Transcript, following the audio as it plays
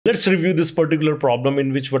Let's review this particular problem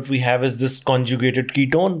in which what we have is this conjugated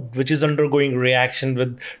ketone, which is undergoing reaction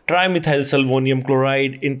with trimethylsulfonium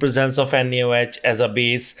chloride in presence of NaOH as a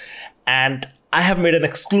base. And I have made an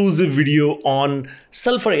exclusive video on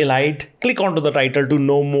sulfur ylide. Click onto the title to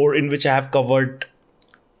know more, in which I have covered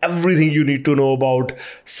everything you need to know about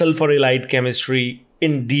sulfur ylide chemistry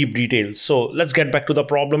in deep detail. So let's get back to the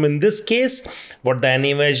problem. In this case, what the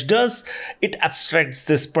NaOH does, it abstracts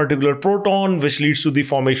this particular proton, which leads to the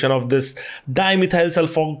formation of this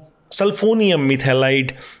dimethylsulfonium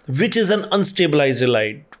methylide, which is an unstabilized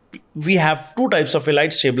ylide. We have two types of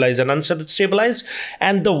ylides, stabilized and unstabilized.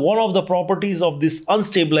 And one of the properties of this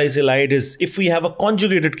unstabilized ylide is, if we have a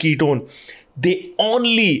conjugated ketone, they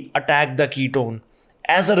only attack the ketone,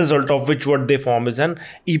 as a result of which what they form is an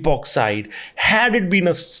epoxide. Had it been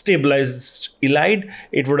a stabilized ylide,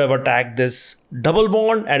 it would have attacked this double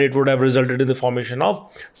bond and it would have resulted in the formation of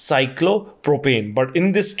cyclopropane. But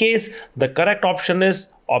in this case, the correct option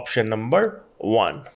is option number 1.